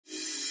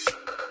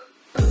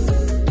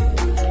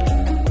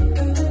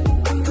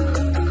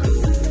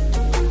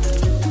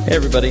Hey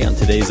everybody, on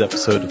today's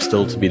episode of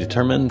Still to be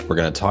Determined, we're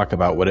going to talk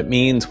about what it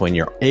means when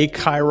your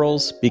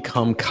achirals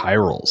become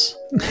chirals.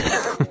 You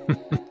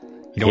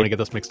don't want to get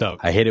those mixed up.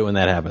 I hate it when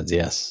that happens,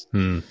 yes.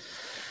 Hey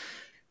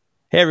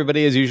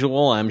everybody, as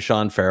usual, I'm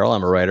Sean Farrell.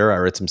 I'm a writer. I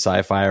write some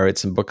sci-fi, I write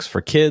some books for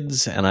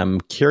kids, and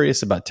I'm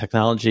curious about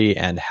technology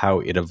and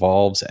how it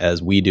evolves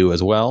as we do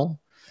as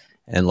well.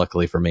 And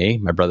luckily for me,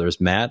 my brother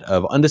is Matt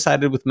of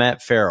Undecided with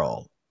Matt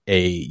Farrell,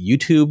 a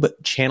YouTube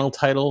channel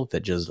title that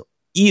just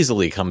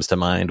easily comes to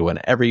mind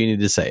whenever you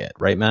need to say it.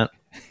 Right, Matt?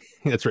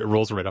 That's right. It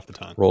rolls right off the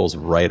tongue. Rolls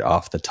right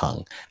off the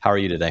tongue. How are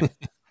you today?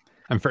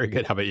 I'm very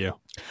good. How about you?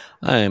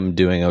 I'm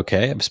doing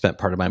okay. I've spent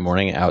part of my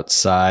morning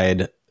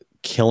outside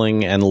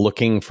killing and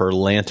looking for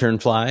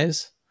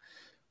lanternflies,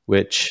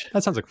 which...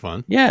 That sounds like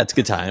fun. Yeah, it's a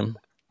good time.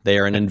 They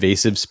are an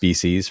invasive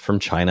species from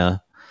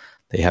China.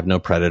 They have no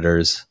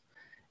predators.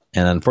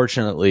 And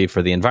unfortunately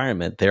for the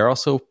environment, they are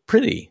also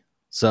pretty.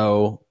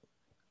 So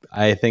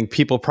I think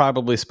people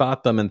probably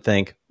spot them and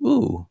think,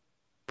 ooh,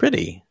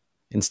 pretty,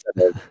 instead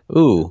of,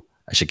 ooh,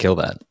 I should kill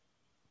that.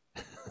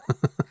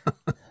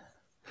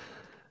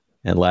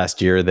 And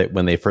last year, that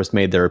when they first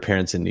made their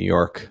appearance in New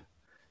York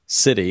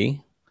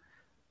City,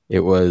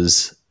 there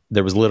was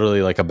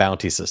literally like a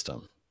bounty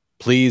system.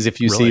 Please, if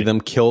you see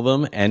them, kill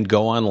them and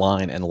go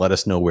online and let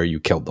us know where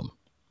you killed them.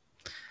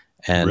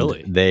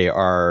 And they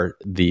are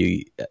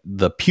the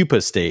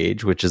pupa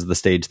stage, which is the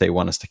stage they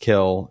want us to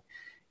kill,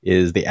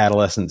 is the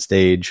adolescent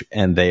stage,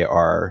 and they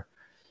are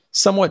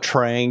somewhat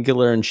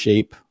triangular in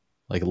shape,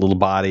 like a little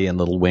body and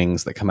little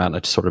wings that come out in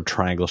a sort of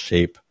triangle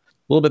shape, a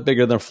little bit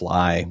bigger than a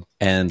fly.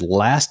 And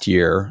last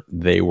year,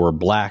 they were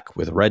black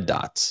with red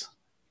dots,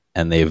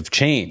 and they've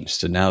changed.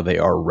 So now they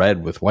are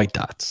red with white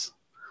dots.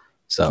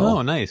 So,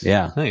 oh, nice.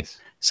 Yeah. Nice.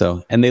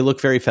 So, and they look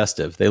very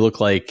festive. They look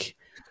like,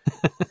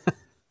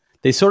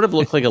 they sort of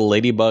look like a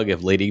ladybug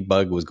if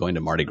Ladybug was going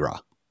to Mardi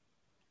Gras.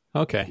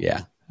 Okay.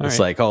 Yeah. It's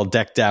like all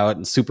decked out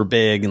and super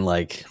big and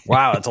like,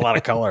 wow, it's a lot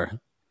of color.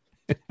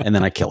 And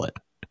then I kill it.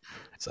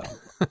 So,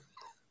 but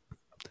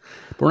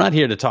we're not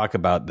here to talk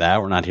about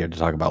that. We're not here to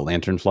talk about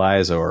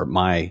lanternflies or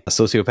my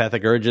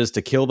sociopathic urges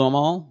to kill them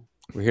all.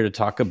 We're here to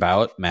talk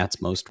about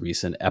Matt's most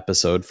recent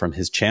episode from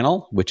his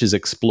channel, which is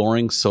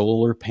exploring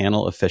solar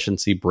panel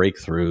efficiency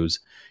breakthroughs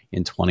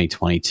in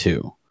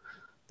 2022.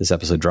 This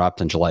episode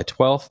dropped on July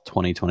 12th,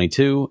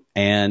 2022,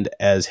 and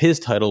as his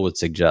title would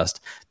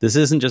suggest, this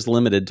isn't just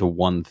limited to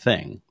one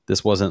thing.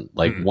 This wasn't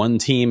like one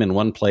team in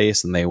one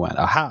place and they went,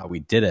 aha, we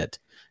did it.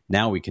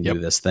 Now we can do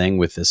this thing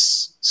with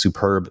this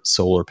superb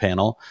solar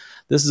panel.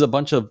 This is a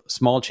bunch of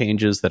small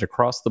changes that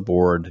across the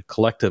board,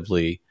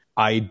 collectively,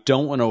 I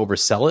don't want to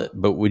oversell it,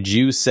 but would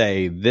you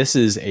say this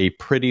is a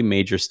pretty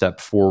major step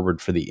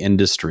forward for the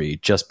industry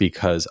just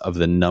because of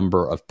the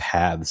number of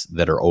paths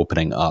that are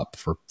opening up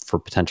for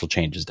potential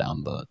changes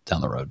down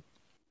the road?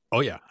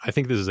 Oh, yeah. I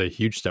think this is a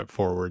huge step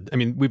forward. I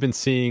mean, we've been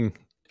seeing,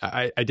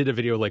 I did a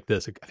video like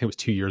this, I think it was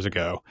 2 years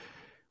ago,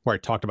 where I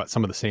talked about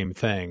some of the same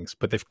things,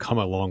 but they've come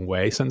a long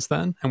way since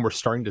then. And we're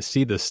starting to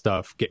see this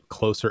stuff get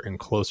closer and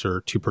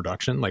closer to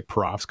production, like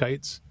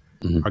perovskites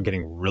are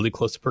getting really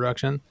close to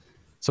production.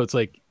 So it's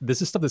like,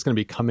 this is stuff that's going to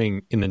be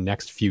coming in the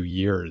next few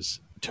years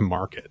to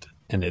market.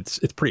 And it's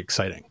pretty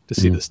exciting to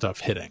see this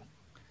stuff hitting.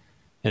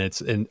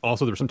 And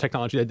also there's some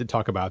technology I did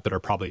talk about that are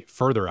probably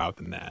further out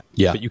than that.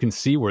 Yeah. But you can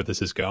see where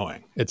this is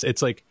going.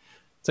 It's like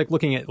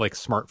looking at like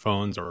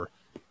smartphones or,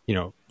 you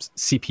know,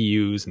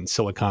 CPUs and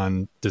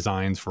silicon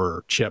designs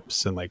for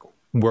chips and like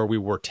where we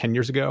were 10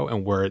 years ago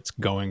and where it's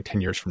going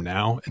 10 years from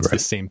now. It's the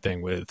same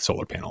thing with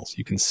solar panels.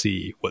 You can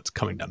see what's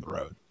coming down the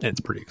road. And it's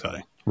pretty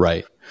exciting.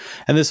 Right.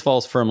 And this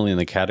falls firmly in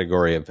the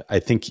category of, I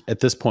think at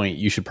this point,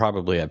 you should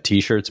probably have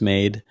t-shirts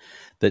made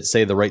that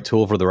say the right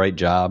tool for the right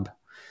job.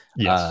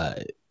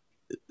 Yes.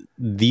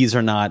 These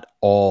are not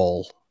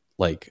all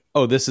like,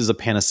 oh, this is a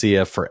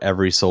panacea for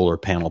every solar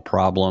panel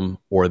problem,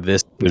 or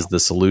this is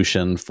the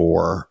solution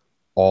for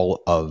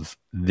all of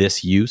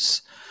this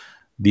use.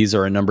 These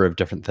are a number of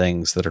different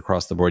things that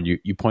across the board,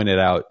 you pointed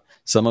out,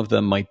 some of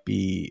them might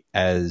be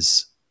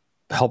as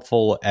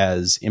helpful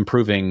as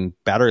improving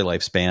battery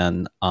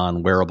lifespan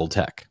on wearable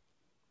tech,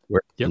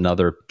 where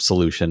another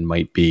solution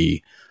might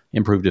be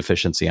improved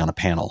efficiency on a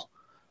panel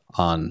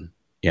on,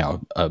 you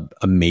know,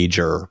 a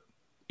major,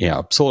 you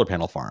know, solar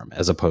panel farm,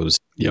 as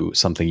opposed to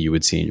something you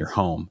would see in your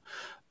home.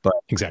 But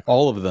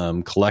all of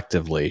them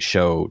collectively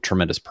show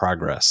tremendous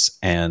progress.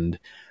 And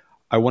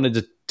I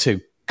wanted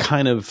to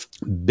kind of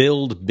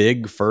build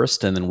big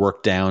first and then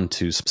work down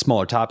to some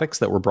smaller topics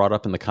that were brought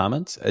up in the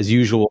comments. As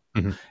usual,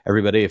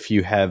 everybody, if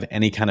you have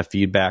any kind of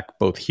feedback,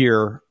 both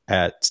here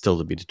at Still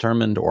to be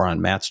Determined or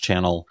on Matt's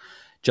channel,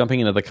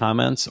 jumping into the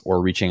comments or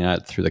reaching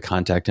out through the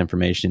contact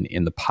information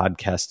in the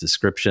podcast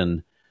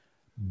description,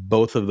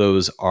 both of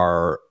those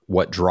are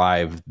what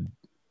drive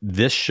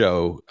this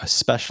show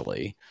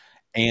especially.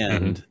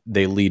 And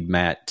they lead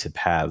Matt to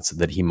paths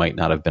that he might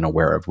not have been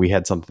aware of. We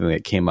had something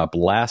that came up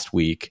last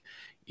week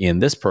in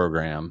this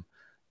program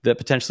that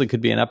potentially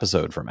could be an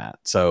episode for Matt.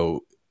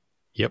 So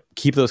Yep.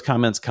 Keep those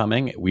comments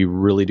coming. We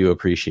really do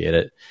appreciate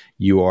it.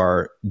 You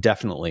are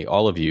definitely,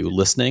 all of you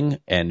listening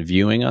and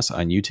viewing us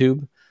on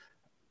YouTube,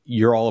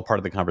 you're all a part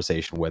of the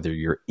conversation, whether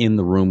you're in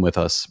the room with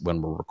us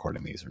when we're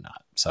recording these or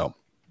not. So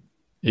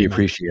we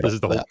appreciate this is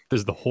the that. this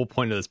is the whole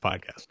point of this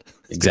podcast.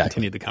 Exactly. To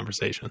continue the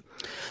conversation.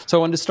 So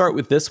I wanted to start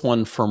with this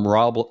one from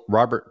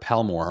Robert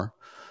Palmore,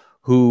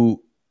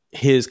 who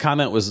his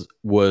comment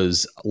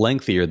was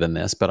lengthier than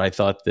this, but I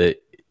thought that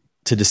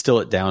to distill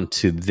it down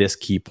to this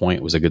key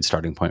point was a good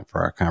starting point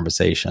for our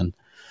conversation.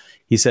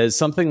 He says,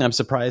 something I'm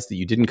surprised that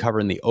you didn't cover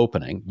in the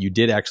opening. You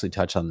did actually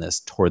touch on this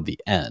toward the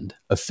end.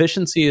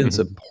 Efficiency is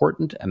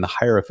important, and the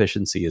higher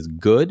efficiency is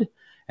good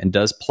and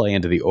does play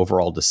into the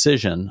overall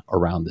decision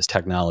around this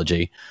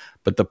technology.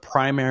 But the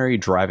primary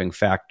driving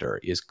factor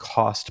is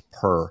cost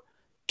per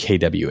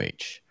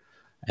kWh.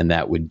 And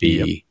that would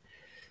be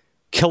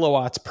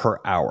kilowatts per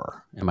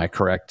hour. Am I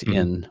correct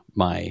in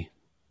my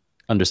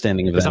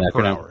understanding of that? It's not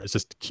per hour. It's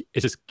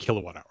just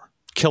kilowatt hour.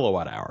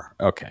 Kilowatt hour.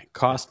 Okay.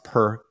 Cost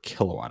per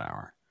kilowatt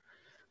hour.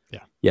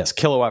 Yeah. Yes.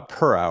 Kilowatt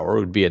per hour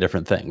would be a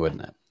different thing,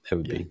 wouldn't it? It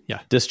would be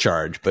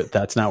discharge, but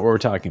that's not what we're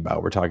talking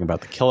about. We're talking about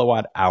the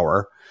kilowatt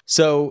hour.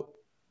 So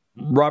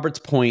Robert's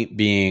point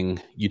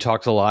being, you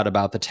talked a lot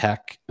about the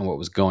tech and what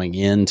was going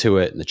into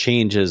it and the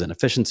changes and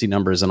efficiency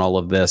numbers and all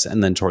of this.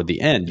 And then toward the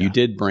end, you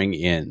did bring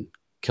in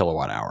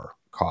kilowatt hour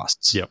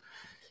costs. Yep.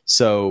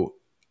 So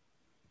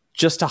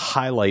just to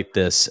highlight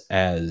this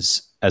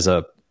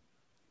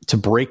to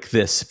break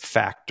this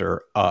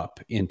factor up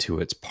into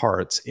its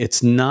parts,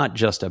 it's not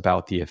just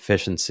about the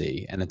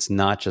efficiency and it's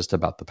not just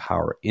about the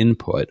power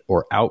input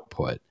or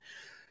output.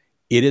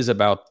 It is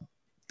about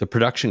the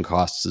production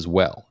costs as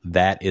well.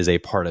 That is a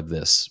part of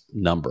this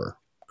number,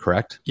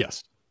 correct?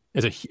 Yes.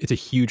 It's a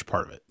huge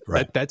part of it.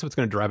 Right. That's what's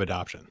going to drive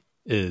adoption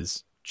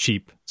is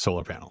cheap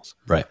solar panels.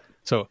 Right.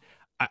 So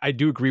I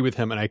do agree with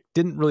him. And I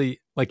didn't really,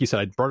 like you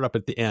said, I brought it up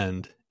at the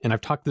end. And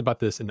I've talked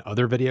about this in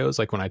other videos,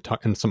 like when I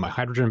talk in some of my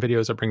hydrogen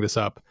videos, I bring this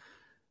up.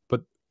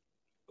 But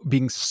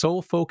being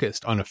so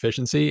focused on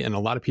efficiency, and a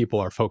lot of people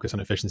are focused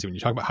on efficiency. When you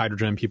talk about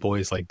hydrogen, people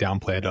always like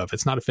downplay it of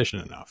it's not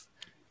efficient enough.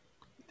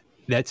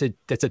 That's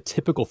a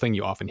typical thing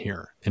you often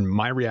hear. And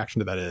my reaction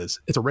to that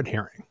is it's a red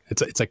herring.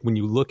 It's like when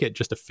you look at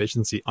just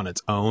efficiency on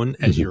its own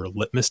as your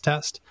litmus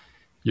test,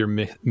 you're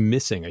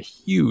missing a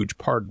huge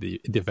part of the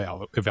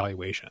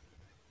evaluation.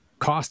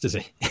 Cost is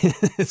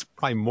is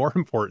probably more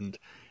important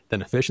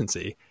than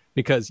efficiency,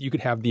 because you could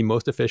have the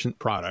most efficient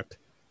product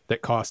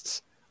that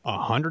costs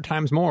 100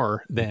 times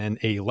more than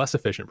a less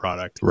efficient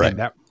product. Right. And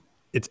that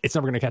it's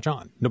never going to catch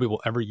on. Nobody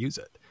will ever use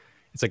it.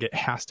 It's like it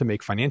has to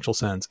make financial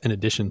sense in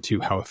addition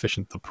to how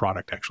efficient the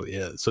product actually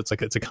is. So it's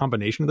like it's a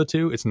combination of the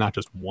two. It's not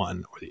just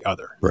one or the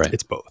other. Right.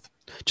 It's both.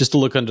 Just to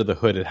look under the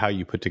hood at how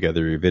you put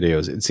together your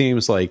videos, it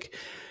seems like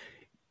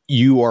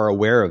you are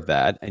aware of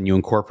that and you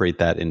incorporate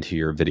that into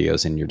your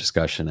videos and your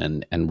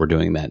discussion, and we're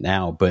doing that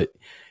now. But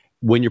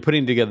when you're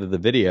putting together the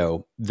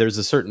video, there's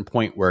a certain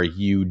point where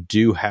you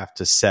do have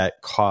to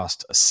set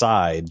cost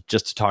aside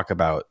just to talk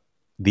about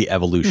the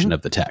evolution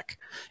of the tech.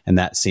 And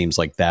that seems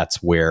like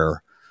that's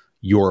where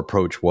your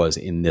approach was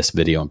in this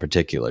video in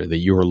particular, that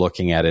you were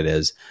looking at it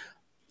as,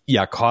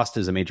 yeah, cost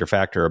is a major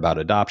factor about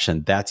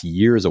adoption. That's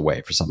years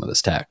away for some of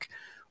this tech.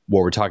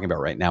 What we're talking about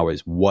right now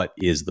is what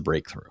is the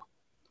breakthrough?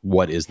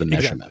 What is the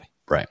measurement? Exactly.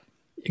 Right.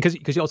 Because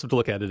you also have to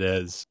look at it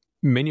as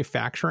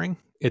manufacturing.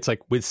 It's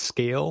like with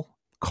scale,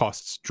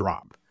 costs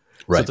drop.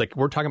 Right. So it's like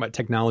we're talking about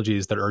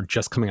technologies that are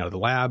just coming out of the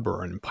lab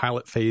or in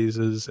pilot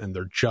phases, and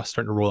they're just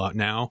starting to roll out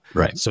now.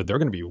 Right. So they're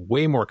going to be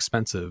way more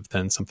expensive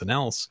than something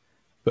else.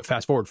 But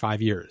fast forward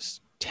 5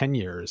 years, 10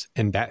 years,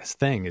 and that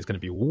thing is going to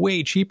be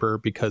way cheaper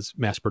because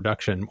mass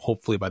production,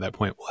 hopefully by that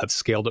point, will have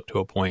scaled up to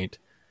a point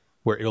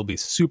where it'll be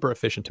super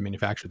efficient to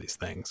manufacture these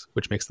things,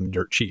 which makes them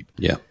dirt cheap.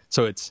 Yeah.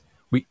 So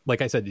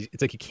like I said,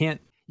 it's like you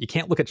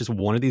can't look at just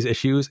one of these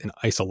issues in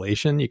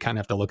isolation. You kind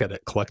of have to look at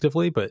it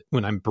collectively. But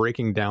when I'm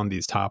breaking down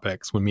these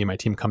topics, when me and my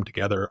team come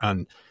together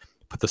and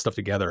put this stuff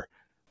together,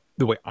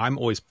 the way I'm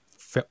always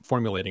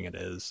formulating it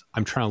is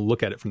I'm trying to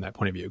look at it from that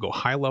point of view. Go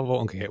high level.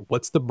 Okay,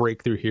 what's the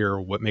breakthrough here?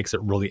 What makes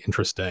it really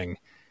interesting?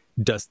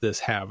 Does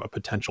this have a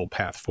potential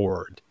path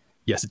forward?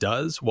 Yes, it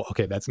does. Well,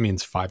 okay, that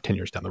means 5-10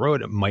 years down the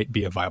road, it might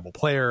be a viable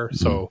player. Mm-hmm.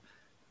 So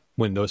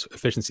when those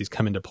efficiencies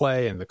come into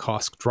play and the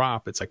costs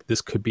drop, it's like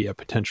this could be a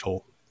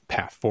potential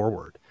path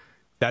forward.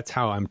 That's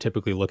how I'm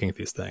typically looking at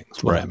these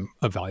things when I'm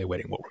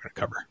evaluating what we're going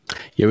to cover.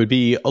 It would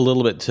be a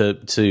little bit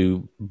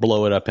to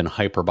blow it up in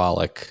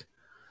hyperbolic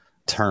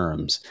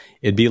terms.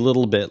 It'd be a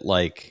little bit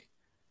like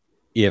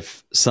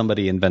if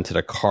somebody invented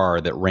a car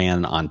that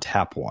ran on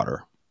tap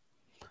water,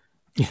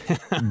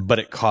 but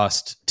it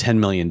cost $10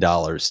 million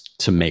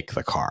to make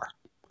the car.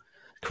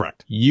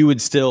 Correct. You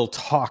would still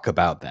talk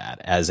about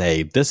that as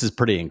this is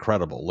pretty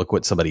incredible. Look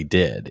what somebody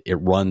did. It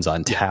runs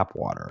on tap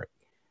water.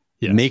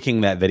 Yes.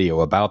 Making that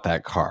video about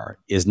that car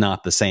is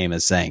not the same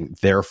as saying,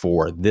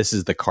 therefore, this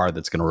is the car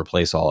that's going to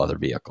replace all other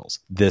vehicles.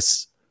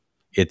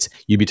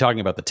 You'd be talking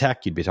about the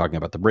tech, you'd be talking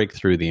about the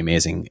breakthrough, the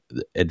amazing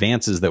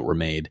advances that were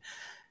made.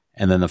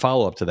 And then the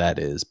follow-up to that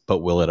is, but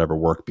will it ever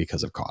work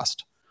because of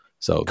cost?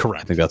 So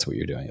Correct. I think that's what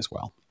you're doing as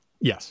well.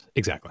 Yes,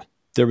 exactly.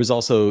 There was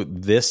also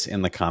this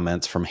in the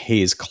comments from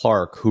Hayes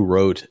Clark, who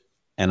wrote,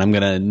 and I'm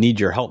going to need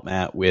your help,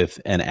 Matt, with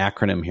an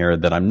acronym here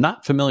that I'm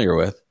not familiar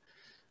with.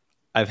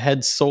 I've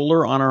had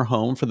solar on our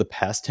home for the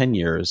past 10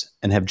 years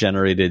and have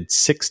generated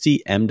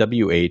 60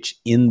 MWH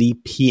in the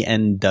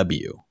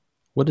PNW.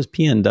 What is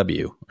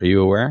PNW? Are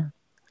you aware?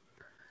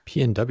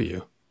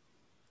 PNW.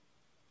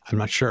 I'm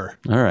not sure.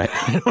 All right.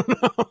 I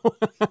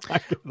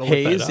don't know.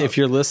 Hayes, if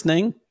you're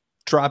listening,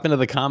 drop into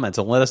the comments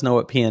and let us know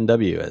what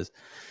PNW is.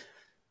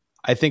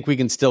 I think we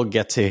can still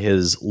get to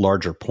his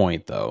larger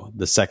point, though.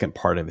 The second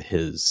part of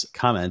his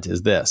comment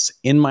is this.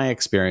 In my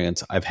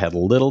experience, I've had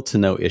little to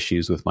no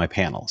issues with my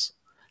panels.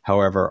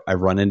 However, I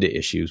run into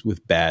issues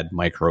with bad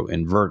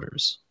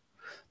microinverters.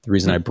 The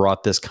reason I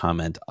brought this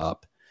comment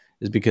up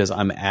is because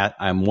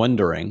I'm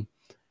wondering,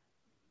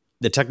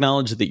 the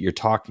technology that you're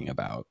talking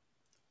about,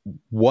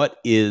 what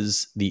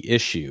is the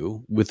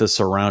issue with the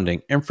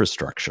surrounding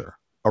infrastructure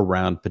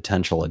around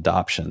potential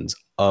adoptions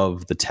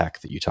of the tech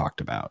that you talked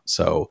about?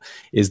 So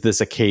is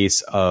this a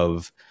case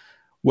of,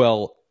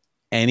 well,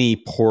 any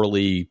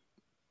poorly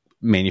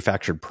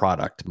manufactured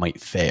product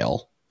might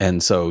fail,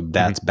 and so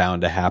that's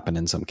bound to happen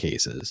in some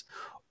cases?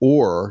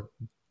 Or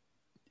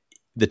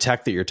the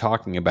tech that you're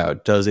talking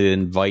about, does it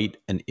invite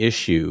an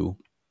issue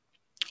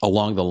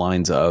along the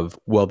lines of,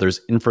 well,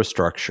 there's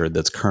infrastructure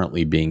that's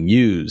currently being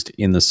used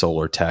in the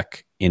solar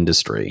tech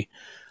industry.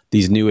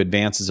 These new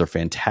advances are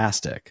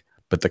fantastic,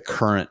 but the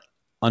current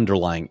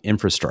underlying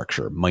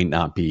infrastructure might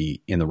not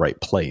be in the right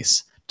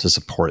place to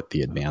support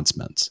the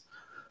advancements.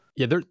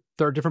 Yeah, there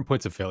are different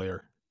points of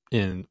failure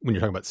when you're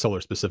talking about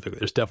solar specifically.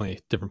 There's definitely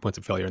different points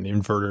of failure, and the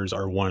inverters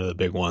are one of the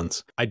big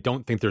ones. I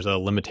don't think there's a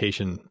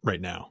limitation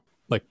right now.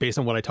 Like, based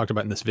on what I talked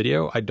about in this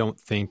video, I don't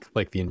think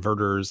like the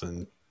inverters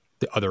and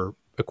the other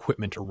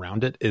equipment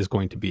around it is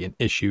going to be an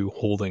issue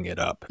holding it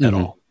up at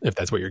all, if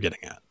that's what you're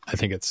getting at. I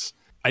think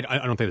I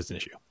don't think it's an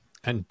issue.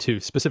 And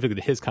specifically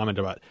to his comment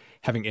about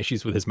having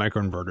issues with his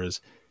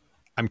microinverters,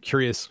 I'm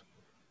curious,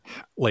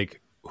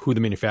 like, who the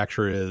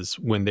manufacturer is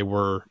when they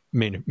were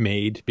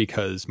made,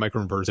 because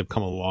microinverters have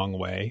come a long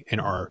way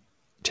and are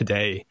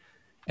today,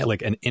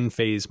 like an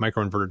in-phase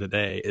microinverter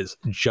today is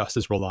just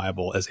as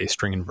reliable as a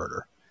string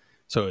inverter.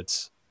 So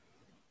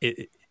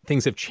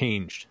things have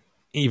changed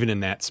even in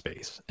that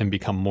space and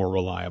become more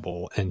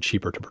reliable and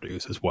cheaper to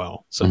produce as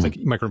well. So it's like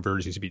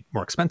microinverters used to be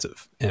more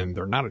expensive, and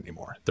they're not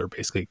anymore. They're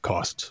basically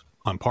cost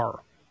on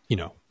par,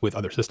 with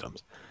other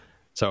systems.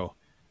 So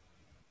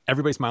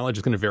everybody's mileage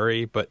is going to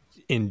vary, but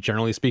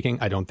generally speaking,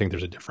 I don't think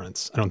there's a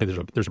difference. I don't think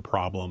there's a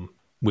problem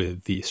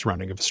with the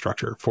surrounding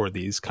infrastructure for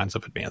these kinds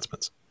of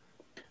advancements.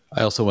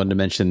 I also wanted to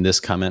mention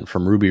this comment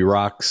from Ruby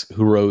Rocks,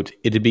 who wrote,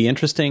 it'd be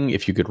interesting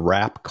if you could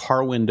wrap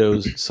car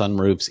windows,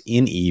 sunroofs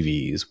in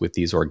EVs with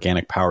these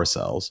organic power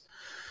cells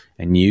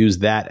and use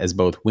that as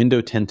both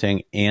window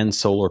tinting and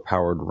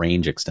solar-powered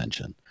range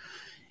extension.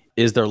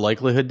 Is there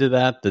likelihood to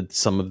that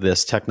some of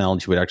this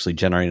technology would actually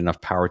generate enough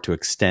power to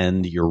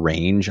extend your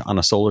range on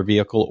a solar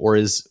vehicle? Or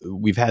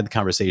we've had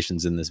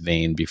conversations in this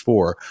vein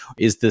before,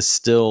 is this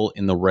still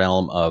in the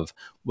realm of,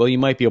 well, you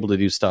might be able to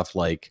do stuff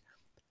like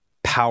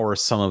power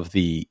some of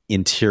the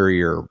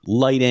interior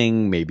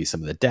lighting, maybe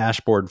some of the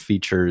dashboard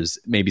features,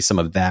 maybe some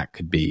of that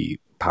could be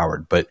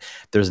powered, but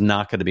there's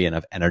not going to be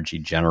enough energy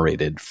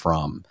generated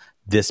from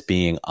this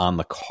being on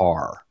the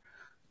car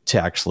to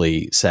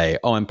actually say,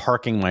 oh, I'm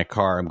parking my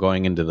car, I'm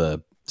going into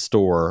the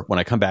store. When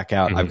I come back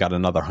out, I've got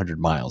another 100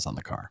 miles on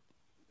the car.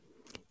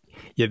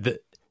 Yeah,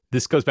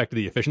 this goes back to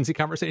the efficiency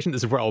conversation.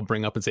 This is where I'll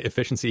bring up and say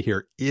efficiency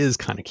here is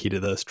kind of key to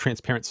this.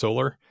 Transparent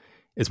solar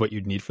is what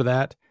you'd need for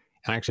that.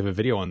 And I actually have a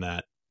video on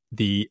that.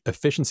 The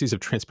efficiencies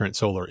of transparent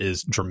solar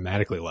is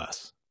dramatically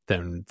less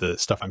than the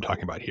stuff I'm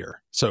talking about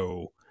here.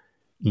 So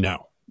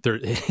no,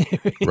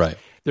 right.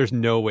 There's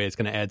no way it's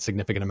going to add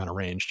significant amount of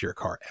range to your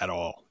car at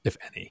all, if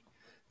any.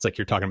 It's like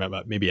you're talking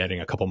about maybe adding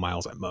a couple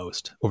miles at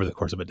most over the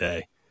course of a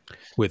day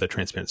with a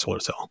transparent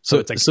solar cell. So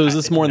it's like, so is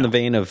this more in the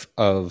vein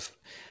of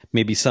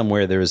maybe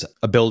somewhere there's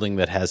a building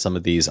that has some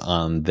of these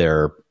on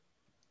their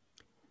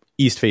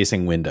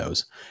east-facing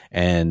windows,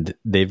 and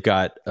they've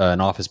got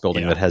an office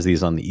building that has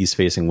these on the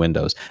east-facing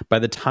windows. By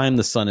the time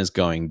the sun is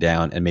going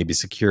down and maybe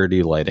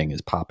security lighting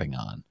is popping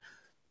on,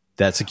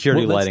 that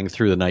security lighting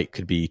through the night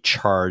could be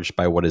charged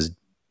by what is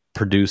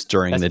produced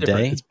during the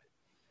day.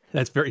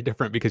 That's very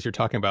different, because you're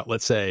talking about,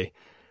 let's say,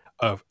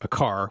 a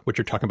car, which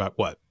you're talking about,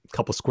 a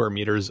couple square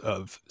meters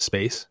of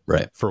space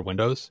for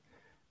windows,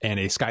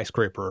 and a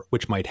skyscraper,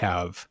 which might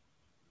have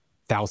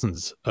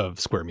thousands of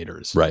square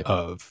meters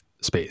of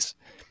space.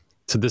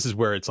 So this is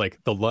where it's like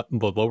the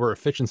lower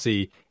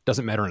efficiency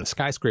doesn't matter in a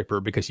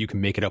skyscraper, because you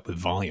can make it up with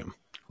volume.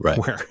 Right.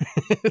 Where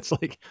it's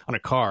like on a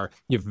car,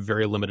 you have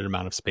very limited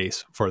amount of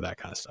space for that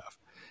kind of stuff.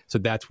 So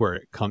that's where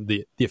it comes.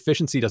 The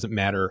efficiency doesn't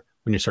matter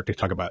when you start to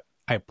talk about,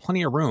 I have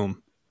plenty of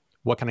room.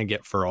 What can I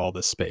get for all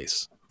this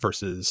space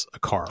versus a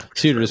car?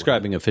 So you're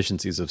describing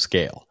efficiencies of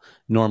scale.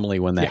 Normally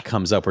when that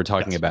comes up, we're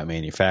talking about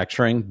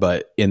manufacturing,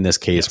 but in this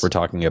case, we're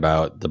talking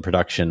about the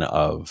production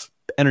of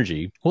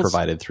energy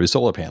provided through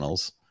solar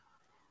panels.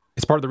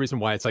 It's part of the reason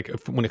why it's like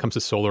when it comes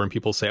to solar and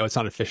people say, oh, it's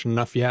not efficient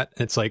enough yet.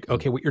 It's like,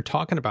 okay, what you're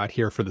talking about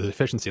here for the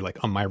efficiency,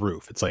 like on my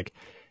roof, it's like,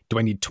 do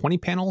I need 20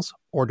 panels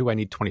or do I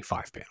need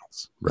 25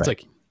 panels? It's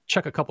like,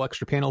 chuck a couple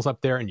extra panels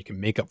up there and you can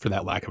make up for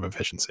that lack of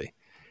efficiency.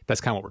 That's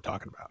kind of what we're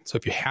talking about. So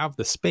if you have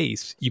the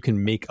space, you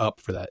can make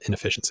up for that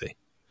inefficiency.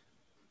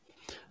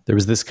 There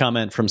was this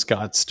comment from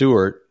Scott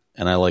Stewart,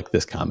 and I like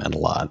this comment a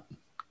lot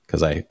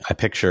because I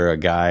picture a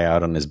guy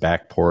out on his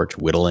back porch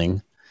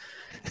whittling.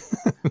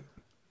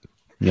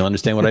 You'll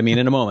understand what I mean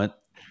in a moment.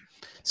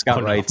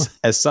 Scott writes,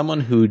 as someone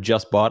who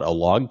just bought a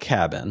log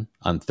cabin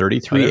on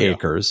 33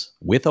 acres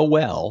with a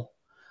well,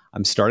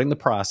 I'm starting the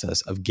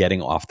process of getting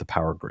off the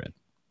power grid.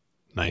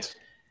 Nice.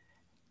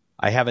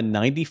 I have a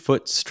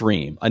 90-foot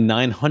stream, a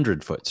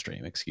 900-foot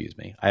stream, excuse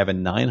me. I have a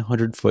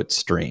 900-foot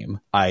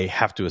stream. I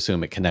have to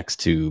assume it connects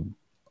to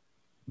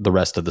the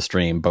rest of the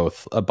stream,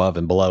 both above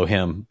and below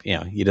him.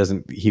 You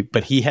know,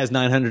 but he has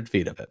 900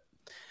 feet of it.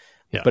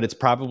 Yeah. But it's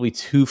probably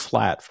too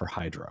flat for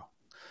hydro.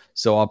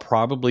 So I'll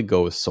probably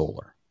go with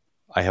solar.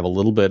 I have a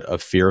little bit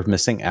of fear of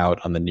missing out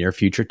on the near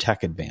future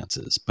tech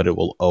advances, but it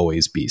will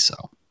always be so.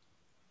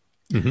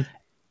 Mm-hmm.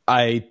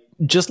 I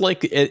just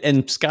like it,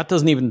 and Scott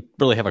doesn't even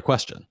really have a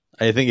question.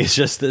 I think it's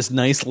just this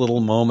nice little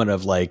moment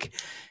of like,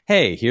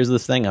 hey, here's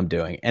this thing I'm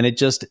doing. And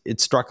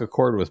it struck a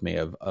chord with me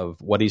of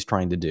what he's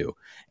trying to do.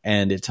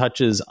 And it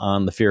touches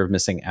on the fear of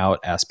missing out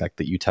aspect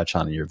that you touch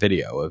on in your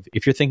video of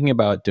if you're thinking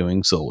about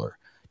doing solar,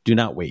 do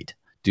not wait.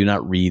 Do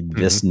not read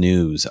this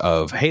news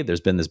of, hey,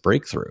 there's been this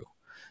breakthrough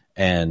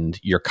and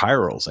your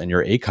chirals and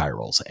your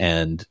achirals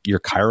and you're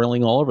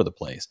chiraling all over the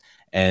place.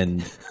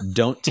 And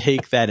don't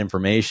take that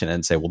information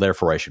and say, well,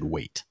 therefore I should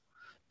wait,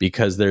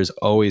 because there's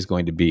always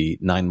going to be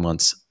 9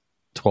 months,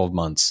 12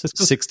 months,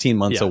 16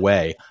 months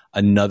away,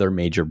 another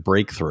major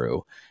breakthrough.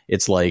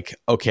 It's like,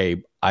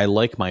 okay, I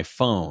like my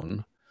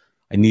phone.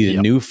 I need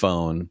a new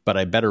phone, but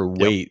I better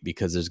wait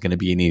because there's going to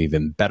be an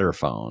even better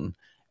phone.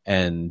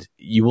 And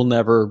you will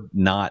never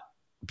not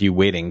be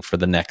waiting for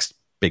the next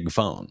big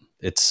phone.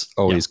 It's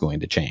always going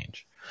to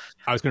change.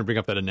 I was going to bring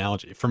up that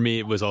analogy. For me,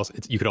 it was also,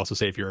 you could also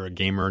say if you're a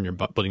gamer and you're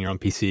building your own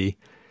PC,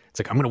 it's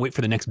like, I'm going to wait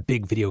for the next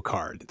big video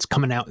card. It's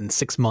coming out in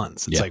 6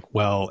 months. It's like,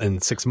 well, in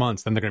 6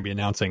 months, then they're going to be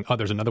announcing, oh,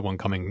 there's another one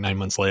coming 9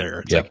 months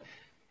later. It's like,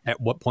 at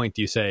what point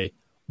do you say,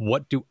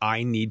 what do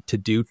I need to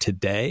do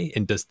today?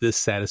 And does this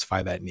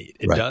satisfy that need?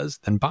 It does,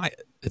 then buy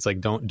it. It's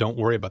like, don't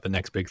worry about the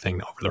next big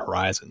thing over the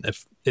horizon.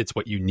 If it's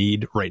what you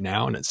need right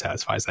now and it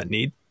satisfies that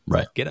need,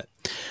 get it.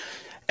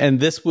 And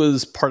this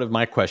was part of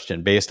my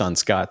question based on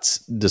Scott's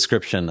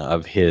description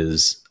of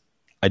his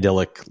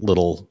idyllic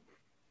little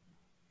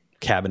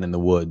cabin in the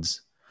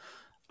woods.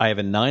 I have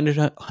a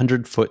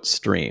 900-foot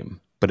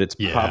stream, but it's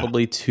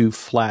probably too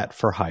flat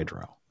for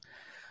hydro.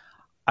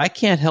 I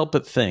can't help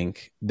but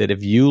think that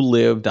if you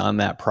lived on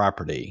that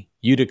property,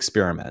 you'd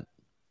experiment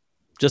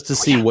just to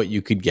see what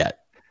you could get.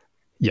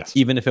 Yes.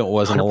 Even if it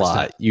wasn't 100%. A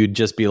lot, you'd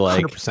just be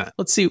like, 100%.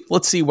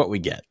 Let's see what we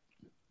get.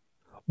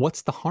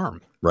 What's the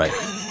harm? Right.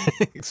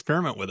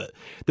 Experiment with it.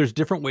 There's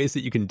different ways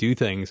that you can do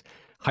things.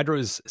 Hydro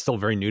is still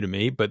very new to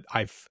me, but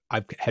I've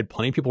had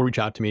plenty of people reach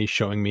out to me,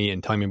 showing me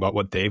and telling me about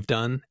what they've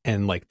done.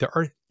 And like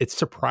it's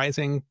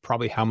surprising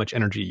probably how much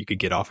energy you could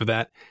get off of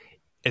that.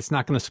 It's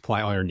not going to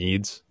supply all your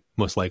needs,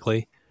 most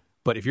likely.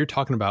 But if you're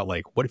talking about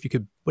like, what if you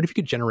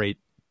could generate,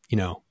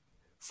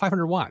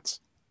 500 watts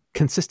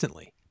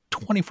consistently,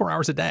 24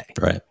 hours a day?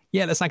 Right.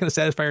 Yeah, that's not going to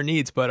satisfy your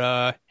needs,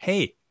 but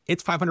hey,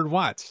 it's 500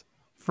 watts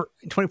for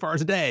 24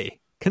 hours a day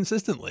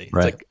consistently. It's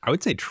like, I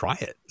would say try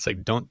it. It's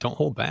like, don't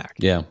hold back.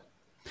 Yeah.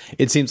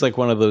 It seems like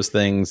one of those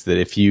things that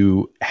if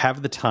you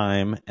have the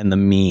time and the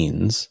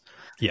means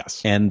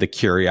and the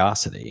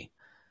curiosity,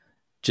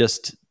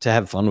 just to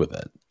have fun with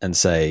it and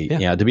say,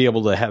 to be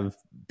able to have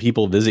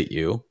people visit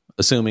you,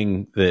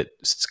 assuming that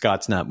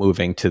Scott's not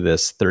moving to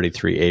this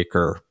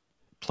 33-acre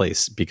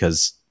place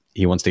because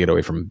he wants to get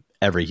away from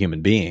every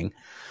human being.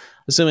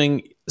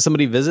 Assuming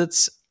somebody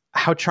visits,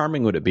 how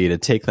charming would it be to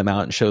take them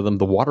out and show them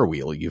the water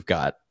wheel you've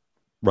got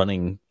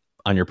running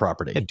on your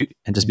property,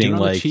 and just being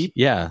like, do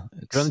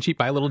it on the cheap,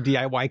 buy a little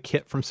DIY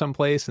kit from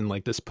someplace and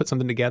like just put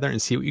something together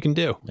and see what you can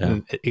do. Yeah.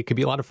 And it could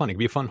be a lot of fun. It could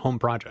be a fun home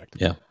project.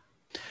 Yeah.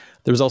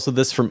 There was also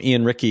this from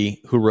Ian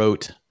Rickey, who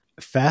wrote,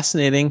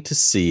 fascinating to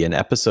see an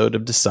episode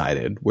of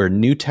Decided where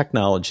new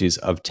technologies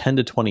of 10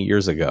 to 20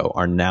 years ago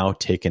are now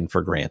taken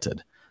for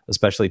granted,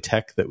 especially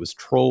tech that was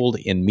trolled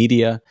in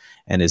media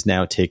and is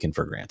now taken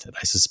for granted.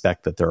 I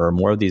suspect that there are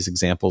more of these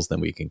examples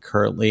than we can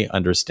currently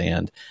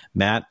understand.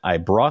 Matt, I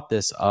brought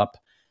this up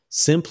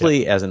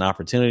simply as an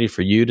opportunity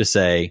for you to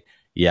say,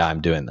 yeah,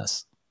 I'm doing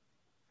this.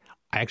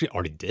 I actually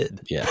already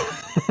did. Yeah.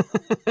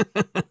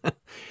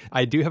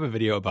 I do have a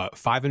video about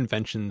 5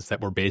 inventions that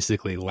were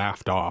basically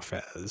laughed off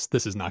as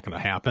this is not going to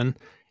happen.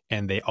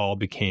 And they all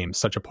became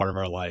such a part of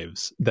our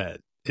lives that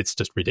it's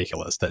just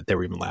ridiculous that they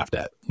were even laughed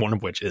at. One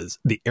of which is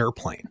the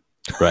airplane.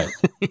 Right.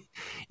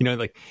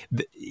 Like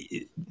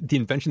the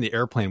invention of the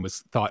airplane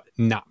was thought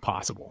not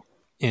possible.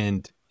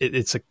 And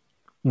it's like,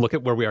 look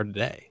at where we are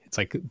today. It's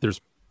like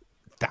there's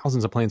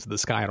thousands of planes in the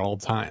sky at all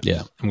times.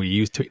 Yeah. And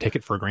we take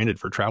it for granted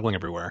for traveling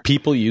everywhere.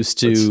 People used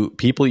to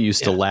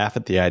laugh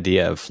at the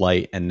idea of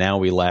flight, and now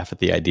we laugh at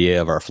the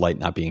idea of our flight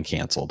not being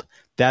canceled.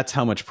 That's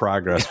how much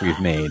progress we've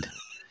made.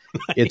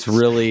 Nice. It's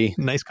really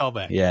nice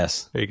callback.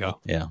 Yes. There you go.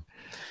 Yeah.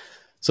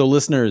 So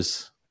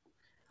listeners,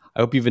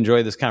 I hope you've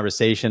enjoyed this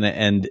conversation,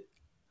 and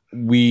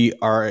we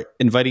are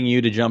inviting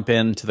you to jump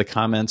into the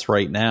comments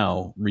right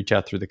now. Reach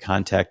out through the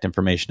contact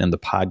information in the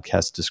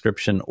podcast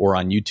description or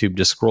on YouTube.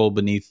 Just scroll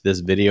beneath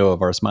this video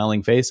of our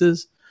smiling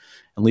faces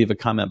and leave a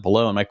comment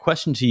below. And my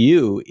question to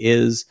you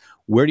is,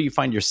 where do you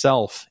find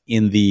yourself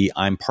in the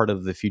I'm part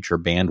of the future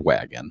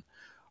bandwagon?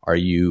 Are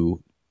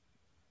you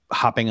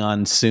hopping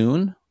on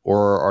soon,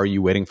 or are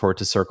you waiting for it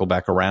to circle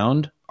back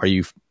around? Are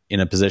you in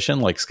a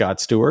position like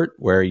Scott Stewart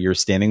where you're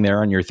standing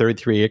there on your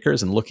 33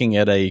 acres and looking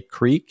at a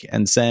creek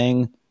and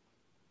saying,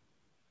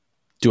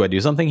 do I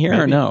do something here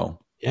or no?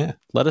 Yeah.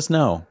 Let us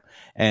know.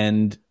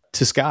 And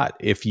to Scott,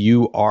 if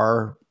you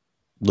are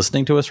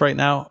listening to us right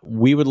now,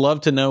 we would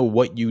love to know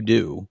what you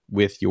do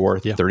with your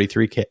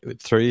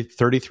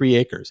 33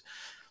 acres.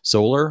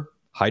 Solar,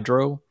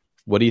 hydro,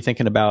 what are you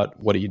thinking about?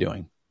 What are you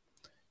doing?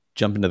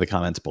 Jump into the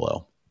comments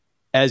below.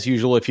 As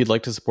usual, if you'd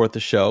like to support the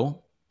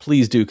show,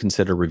 please do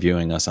consider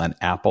reviewing us on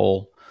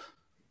Apple,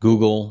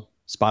 Google,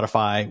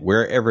 Spotify,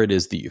 wherever it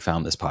is that you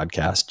found this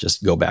podcast.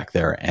 Just go back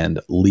there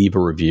and leave a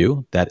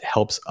review. That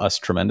helps us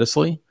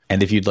tremendously.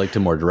 And if you'd like to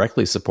more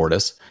directly support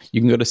us, you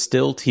can go to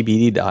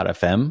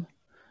stilltbd.fm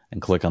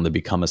and click on the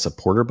Become a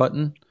Supporter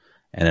button,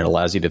 and it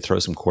allows you to throw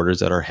some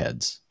quarters at our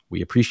heads.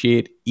 We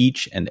appreciate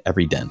each and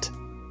every dent.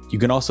 You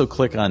can also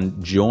click on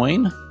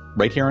Join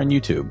right here on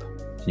YouTube,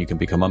 and you can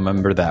become a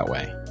member that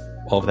way.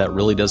 All of that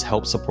really does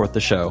help support the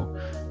show.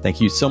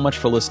 Thank you so much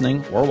for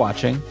listening or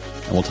watching,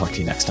 and we'll talk to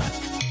you next time.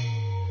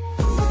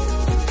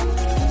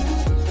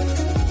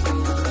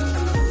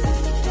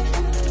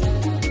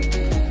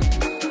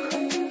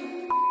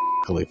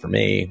 Luckily for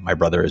me, my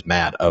brother is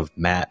Matt of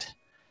Matt.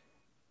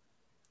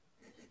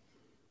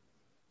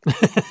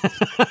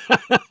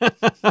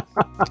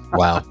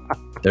 Wow,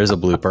 there's a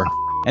blooper.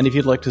 And if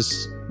you'd like to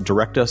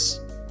direct us,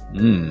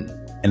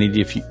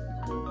 if you,